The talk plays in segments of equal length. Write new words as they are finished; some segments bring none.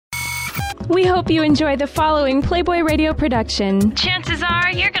We hope you enjoy the following Playboy Radio production. Chances are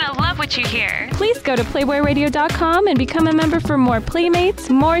you're going to love what you hear. Please go to playboyradio.com and become a member for more Playmates,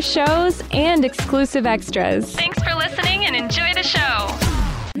 more shows, and exclusive extras. Thanks for listening and enjoy the show.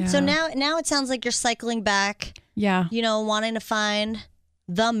 Yeah. So now it sounds like you're cycling back. Yeah. You know, wanting to find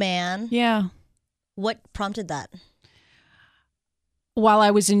the man. Yeah. What prompted that? While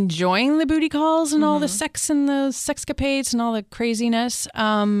I was enjoying the booty calls and all the sex and the sexcapades and all the craziness,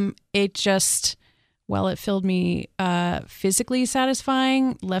 it just, while it filled me physically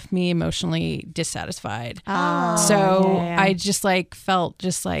satisfying, left me emotionally dissatisfied. I just felt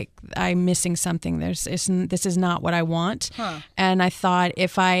I'm missing something. This is not what I want. And I thought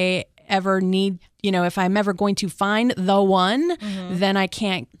if I ever need, if I'm ever going to find the one, then I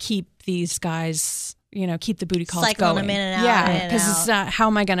can't keep these guys, keep the booty calls cycling going. Them in and out. Yeah, because how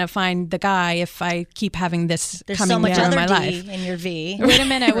am I going to find the guy if I keep having this There's coming so much down other my D life? in your V. Wait a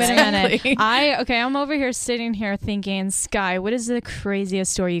minute. I'm over here sitting here thinking, Sky, what is the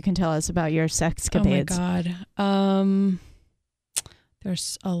craziest story you can tell us about your sexcapades? Oh my God.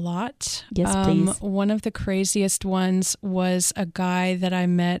 There's a lot. Yes, please. One of the craziest ones was a guy that I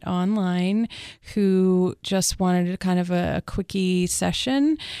met online who just wanted kind of a quickie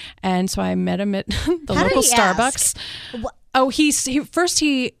session. And so I met him at the local Starbucks. Oh,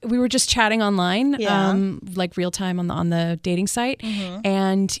 we were just chatting online, like real time on the dating site.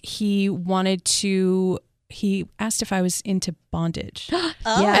 And he asked if I was into bondage. And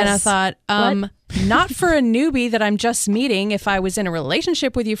I thought, not for a newbie that I'm just meeting. If I was in a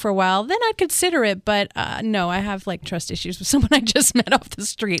relationship with you for a while, then I'd consider it. But no, I have trust issues with someone I just met off the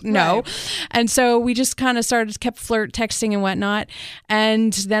street. No. Right. And so we just kind of kept texting and whatnot.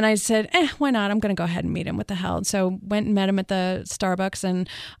 And then I said, why not? I'm going to go ahead and meet him. What the hell? And so went and met him at the Starbucks and,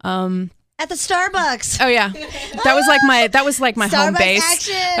 at the Starbucks. Oh yeah, that was like my home base.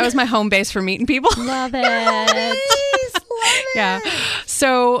 Action. That was my home base for meeting people. Love it. Nice. Love Yeah.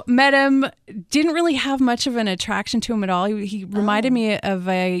 So met him. Didn't really have much of an attraction to him at all. He reminded me of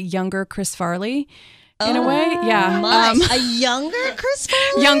a younger Chris Farley. In a way, yeah. A younger Chris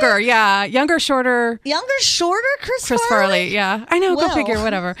Farley? Younger, shorter Chris Farley, yeah. I know, go figure,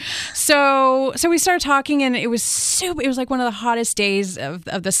 whatever. So we started talking, and it was like one of the hottest days of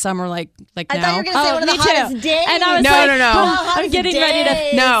the summer, like now. I thought you were going to say one of the hottest days. And I was no. I'm getting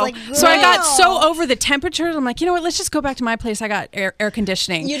ready to. No. Like, so I got so over the temperatures. I'm like, you know what? Let's just go back to my place. I got air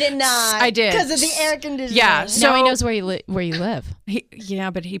conditioning. You did not. I did. Because of the air conditioning. Yeah. So now he knows where you live.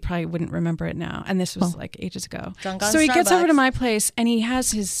 But he probably wouldn't remember it now. And this was like ages ago. So he gets over to my place and he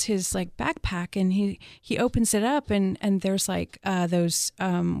has his like backpack and he opens it up and there's like those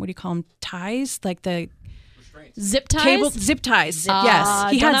what do you call them, ties, like the zip ties. Zip ties.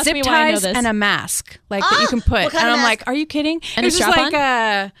 Yes, he had zip ties and a mask like that you can put. And I'm like, are you kidding? And it was just like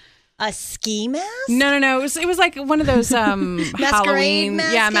a ski mask? No. It was like one of those Halloween,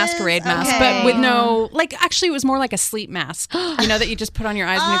 masquerade masks, but with no, like, actually it was more like a sleep mask, that you just put on your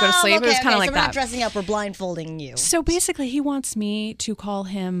eyes when you go to sleep. It was kind of like so we're that. Not dressing up or blindfolding you. So basically, he wants me to call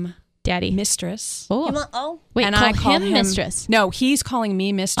him Daddy, mistress. Wait, and call I call him mistress. No, he's calling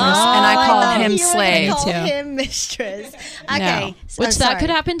me mistress, and I call him slave call too. Him mistress. Okay, no. Which that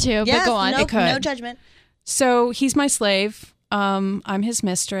could happen too. Yes, but go on. No, it could. No judgment. So he's my slave. I'm his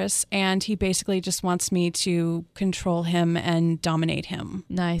mistress, and he basically just wants me to control him and dominate him.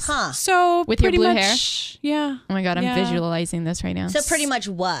 Nice. Huh. So with your blue hair? Yeah. Oh my God, I'm visualizing this right now. So pretty much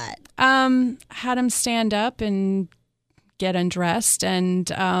what? Had him stand up and get undressed, and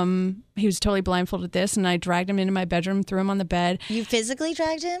he was totally blindfolded this, and I dragged him into my bedroom, threw him on the bed. You physically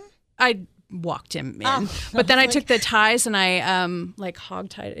dragged him? I walked him in, but then I took the ties and I like hog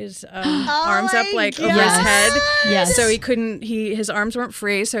tied his arms up like over his head. Yes. So he couldn't. His arms weren't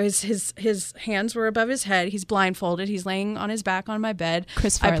free. So his hands were above his head. He's blindfolded. He's laying on his back on my bed.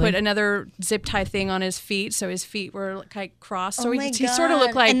 Chris Farley. I put another zip tie thing on his feet, so his feet were like crossed. So he God. sort of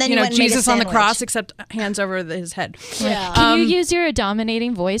looked like Jesus on the cross, except hands over his head. Yeah. Can you use your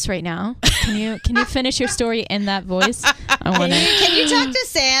dominating voice right now? Can you finish your story in that voice? I want to. Can you talk to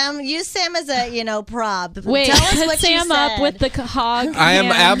Sam? Use Sam as a prop. Wait, tell us put what Sam you said. up with the hog. I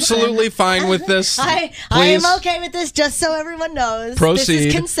am absolutely fine with this. I am okay with this, just so everyone knows. Proceed. This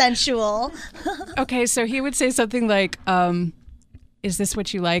is consensual. Okay, so he would say something like, "Is this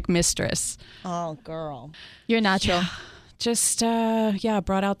what you like, mistress?" Oh, girl, you're natural. Yeah. Just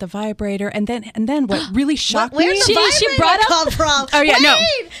brought out the vibrator, and then what really shocked me? Where's the vibrator she brought out come from? Oh yeah, Wait!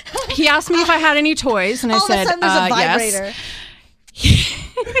 no. He asked me if I had any toys, and I said, all of a sudden there's a vibrator.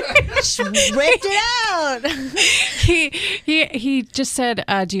 Yes. Ripped it out. He just said,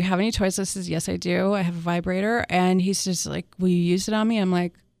 "Do you have any toys?" I said, "Yes, I do. I have a vibrator." And he's just like, "Will you use it on me?" I'm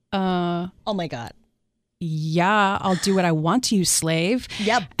like, Oh my God. Yeah, I'll do what I want to, you slave.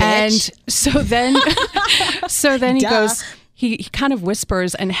 Yeah, bitch. And so then he Duh. goes, he kind of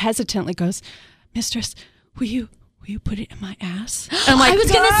whispers and hesitantly goes, "Mistress, will you put it in my ass?" And I'm like, I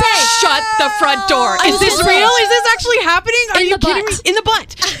was gonna say, shut the front door. I Is was this gonna say- real? Is this actually happening? Are In you the kidding butt. me? In the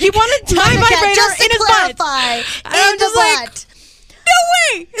butt. He wanted my vibrator just to in his butt. clarify, And I'm in the just like, butt. no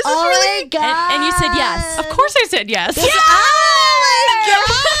way. Is this Oh really? my God. And you said yes. Of course I said yes. Oh my God. Of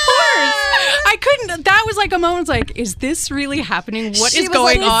course. I couldn't. That was like a moment. Like, is this really happening? What She is was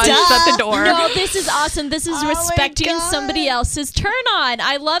going like, on? duh. Shut the door. No, this is awesome. This is Oh my respecting God. somebody else's turn on.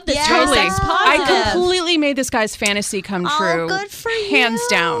 I love this. Yeah. Very Totally. sex I positive. completely made this guy's fantasy come true. Oh, good for you. Hands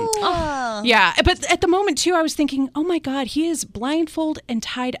down. Oh. Yeah. But at the moment, too, I was thinking, oh my God, he is blindfolded and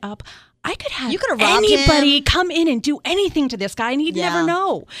tied up. I could have You could have robbed anybody him. come in and do anything to this guy, and he'd Yeah. never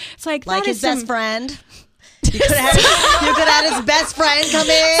know. It's like Like that his is best some- friend. You could have his best friend come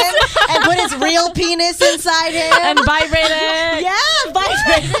in and put his real penis inside him. And vibrate it. Yeah,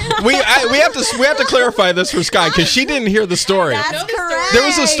 vibrate. We have to clarify this for Sky because she didn't hear the story. That's correct. There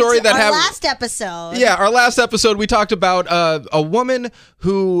was a story that Our happened- last episode. Yeah, our last episode, we talked about a woman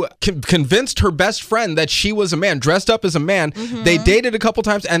who convinced her best friend that she was a man, dressed up as a man. Mm-hmm. They dated a couple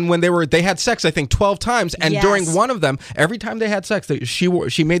times, and when they had sex, I think 12 times. And Yes. during one of them, every time they had sex,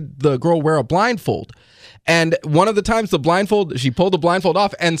 she made the girl wear a blindfold. And one of the times she pulled the blindfold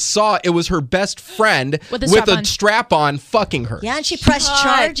off and saw it was her best friend With a with strap-on. a strap on fucking her. Yeah, and she pressed Shut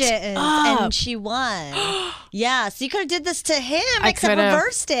charges up. and she won. Yeah, so you could have did this to him, I except could've.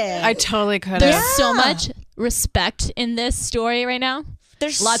 reversed it. I totally could There's have. so much respect in this story right now.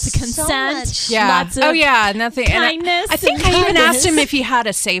 There's Lots of so consent. much- Yeah. Lots of nothing. kindness And I think and I even asked kindness. him if he had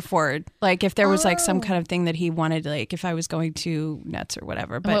a safe word, like if there was like some kind of thing that he wanted, like if I was going to nuts or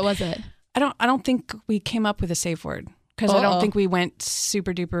whatever. But What was it? I don't think we came up with a safe word because I Uh-oh. don't think we went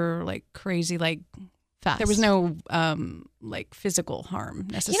super duper like crazy. Like Fast. there was no like physical harm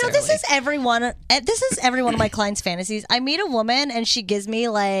You necessarily. know, this is every one of my clients' fantasies. I meet a woman and she gives me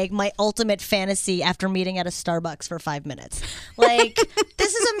like my ultimate fantasy after meeting at a Starbucks for 5 minutes. Like,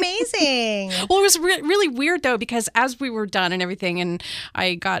 this is amazing. Well, it was really weird though because as we were done and everything, and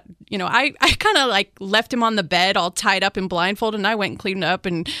I got, I kind of like left him on the bed all tied up and blindfolded, and I went and cleaned up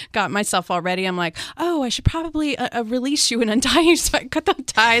and got myself all ready. I'm like, oh, I should probably release you and untie you. So I cut the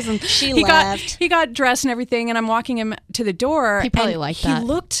ties, and She he left. got dressed and everything, and I'm walking him to the door. He probably and liked that.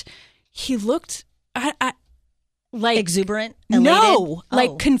 He looked like Exuberant? No, Elated? like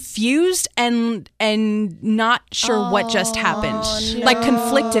Oh. confused and not sure what just happened, like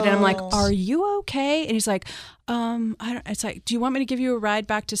conflicted. And I'm like, "Are you okay?" And he's like, It's like, "Do you want me to give you a ride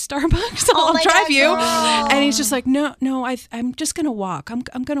back to Starbucks? I'll my drive God, you." no. And he's just like, "No, I'm just gonna walk.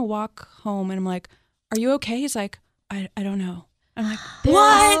 I'm gonna walk home." And I'm like, "Are you okay?" He's like, "I don't know." I'm like,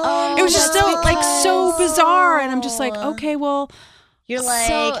 "What?" It was just that's so like so bizarre, and I'm just like, because- "Okay, well." You're like,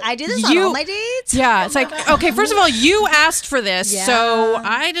 So I do this on all my dates? Yeah, it's like, okay, first of all, you asked for this, Yeah. so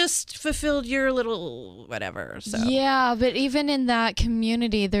I just fulfilled your little whatever. So Yeah, but even in that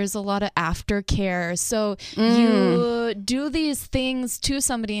community, there's a lot of aftercare. So Mm. you do these things to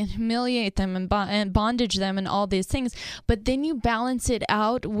somebody and humiliate them and bondage them and all these things, but then you balance it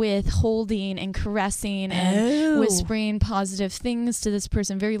out with holding and caressing and whispering positive things to this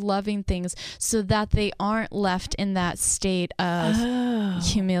person, very loving things, so that they aren't left in that state of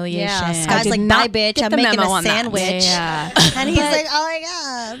humiliation. Yeah, I Sky's did like, not bye, bitch. get I'm the making memo a on that. sandwich. Yeah. And he's But- like, oh my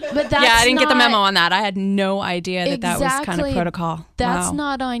God. But that's yeah, I didn't get the not- memo on that. I had no idea that was kind Exactly. of protocol. That's Wow.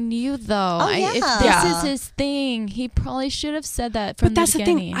 not on you, though. yeah. If this Yeah. is his thing, he probably should have said that from But that's the the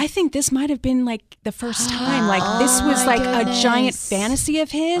beginning. thing. I think this might have been like the first time. Like this was my like a giant goodness. fantasy of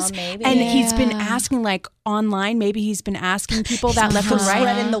his, Oh, maybe. and he's been Yeah. asking like online. Maybe he's been asking people that left and right.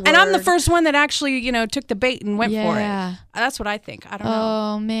 Spreading the And I'm the word. first one that actually took the bait and went for Yeah. it. That's what I think. I don't know.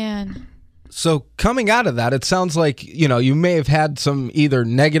 Oh man. So coming out of that, it sounds like, you may have had some either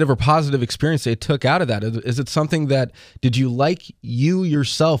negative or positive experience they took out of that. Is it something that, did you like you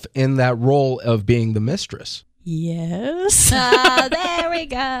yourself in that role of being the mistress? Yes. There we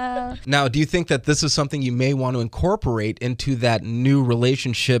go. Now, do you think that this is something you may want to incorporate into that new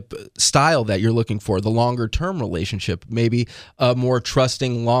relationship style that you're looking for, the longer term relationship, maybe a more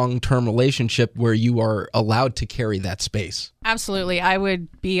trusting long-term relationship where you are allowed to carry that space? Absolutely. I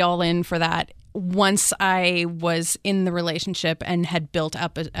would be all in for that once I was in the relationship and had built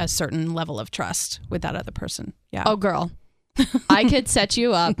up a certain level of trust with that other person. Yeah. Oh girl. I could set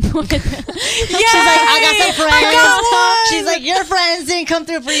you up. She's like, I got some friends. She's like, your friends didn't come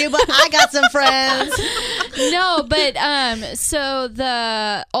through for you, but I got some friends. No, but so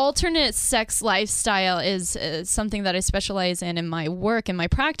the alternate sex lifestyle is something that I specialize in my work and my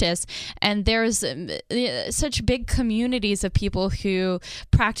practice, and there's such big communities of people who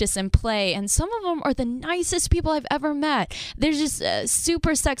practice and play, and some of them are the nicest people I've ever met. They're just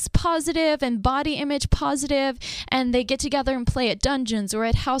super sex positive and body image positive, and they get together and play at dungeons or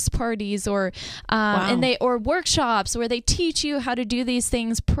at house parties or or workshops where they teach you how to do these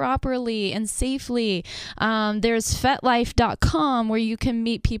things properly and safely. There's fetlife.com where you can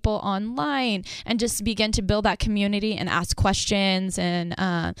meet people online and just begin to build that community and ask questions and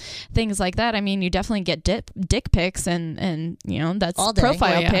things like that. I mean, you definitely get dick pics and that's all day.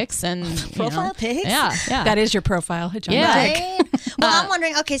 profile pics and Profile pics? Yeah. That is your profile. John Yeah. Dick. Right? Well, I'm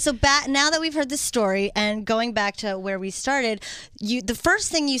wondering, okay, so now that we've heard this story and going back to where we started, the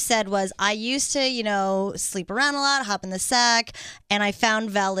first thing you said was, I used to, sleep around a lot, hop in the sack, and I found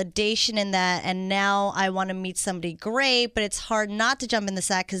validation in that, and now I want to meet somebody great, but it's hard not to jump in the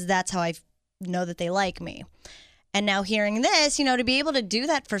sack because that's how I know that they like me. And now hearing this, to be able to do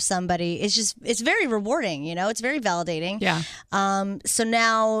that for somebody it's very rewarding, it's very validating. Yeah. So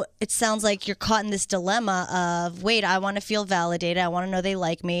now it sounds like you're caught in this dilemma of, wait, I want to feel validated. I want to know they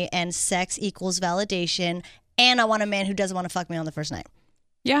like me, and sex equals validation. And I want a man who doesn't want to fuck me on the first night.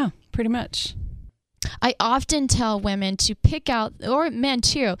 Yeah, pretty much. I often tell women to pick out, or men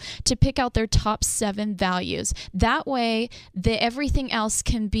too, to pick out their top 7 values. That way, everything else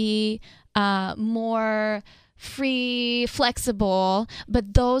can be more free, flexible,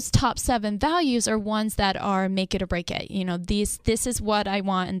 but those top 7 values are ones that are make it or break it. This is what I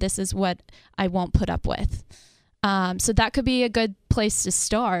want and this is what I won't put up with. So that could be a good place to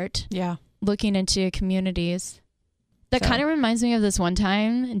start. Yeah. Looking into communities. That kind of reminds me of this one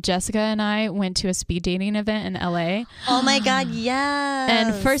time Jessica and I went to a speed dating event in LA. Oh my God, yes.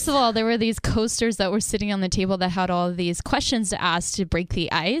 And first of all, there were these coasters that were sitting on the table that had all of these questions to ask to break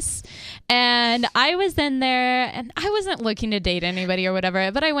the ice. And I was in there and I wasn't looking to date anybody or whatever,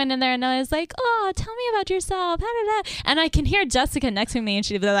 but I went in there and I was like, oh, tell me about yourself. And I can hear Jessica next to me and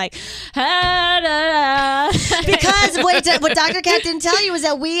she'd be like, because what Dr. Kat didn't tell you was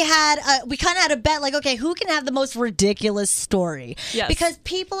that we kind of had a bet, like, okay, who can have the most ridiculous story? Yes. Because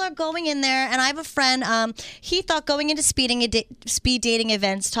people are going in there, and I have a friend, he thought going into speed dating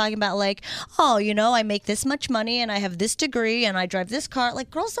events, talking about like, oh, I make this much money and I have this degree and I drive this car. Like,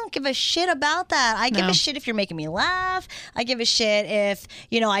 girls don't give a shit about that. I give a shit if you're making me laugh. I give a shit if,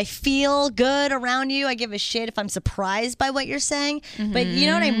 I feel good around you. I give a shit if I'm surprised by what you're saying. Mm-hmm. But you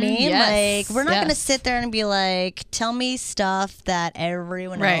know what I mean? Yes. Like, we're not going to sit there and be like, tell me stuff that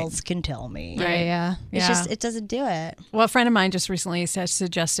everyone else can tell me. Right, yeah. It's just, it doesn't do it. Well, a friend of mine just recently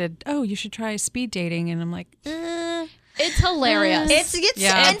suggested, oh, you should try speed dating. And I'm like, It's hilarious.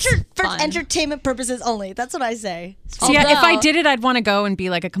 It's for entertainment purposes only. That's what I say. See, if I did it, I'd want to go and be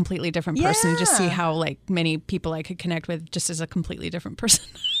like a completely different person, just see how like many people I could connect with just as a completely different person.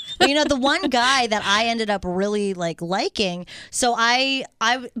 The one guy that I ended up really liking. So I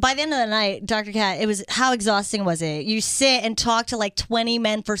by the end of the night, Dr. Kat, it was, how exhausting was it? You sit and talk to like 20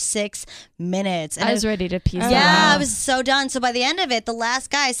 men for 6 minutes. And I was ready to peace out. Yeah, I was so done. So by the end of it, the last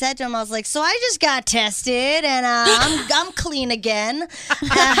guy, I said to him, I was like, so I just got tested and I'm clean again.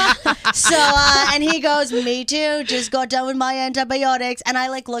 And he goes, me too. Just got done with my antibiotics. And I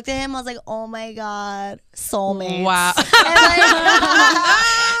looked at him. I was like, oh my God, soulmates. Wow.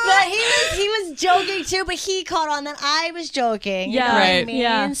 But he was joking too, but he caught on that I was joking. Yeah, you know right. what I mean?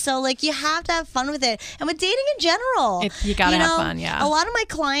 Yeah. So you have to have fun with it. And with dating in general. You gotta have fun, yeah. A lot of my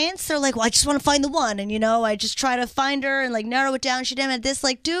clients, they're like, well, I just want to find the one. And I just try to find her and narrow it down. She didn't have this.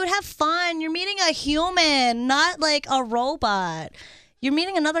 Dude, have fun. You're meeting a human, not a robot. You're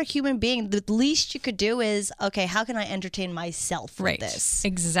meeting another human being. The least you could do is, okay, how can I entertain myself with this?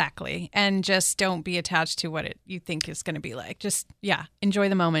 Exactly. And just don't be attached to what you think is going to be like. Just, enjoy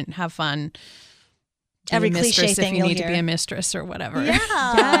the moment, have fun. Be Every a cliche mistress thing if you you'll need hear. to be a mistress or whatever.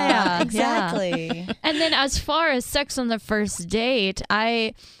 Yeah, exactly. And then as far as sex on the first date,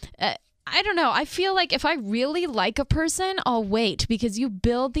 I don't know. I feel like if I really like a person, I'll wait because you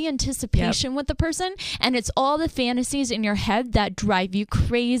build the anticipation with the person and it's all the fantasies in your head that drive you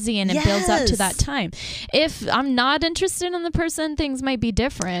crazy and it builds up to that time. If I'm not interested in the person, things might be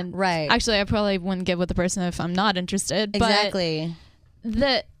different. Right. Actually, I probably wouldn't get with the person if I'm not interested. Exactly.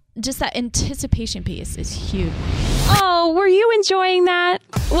 But just that anticipation piece is huge. Oh, were you enjoying that?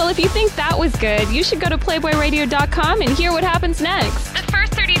 Well, if you think that was good, you should go to PlayBoyRadio.com and hear what happens next. The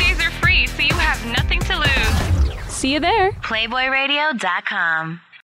first 30 days are free, so you have nothing to lose. See you there. PlayboyRadio.com.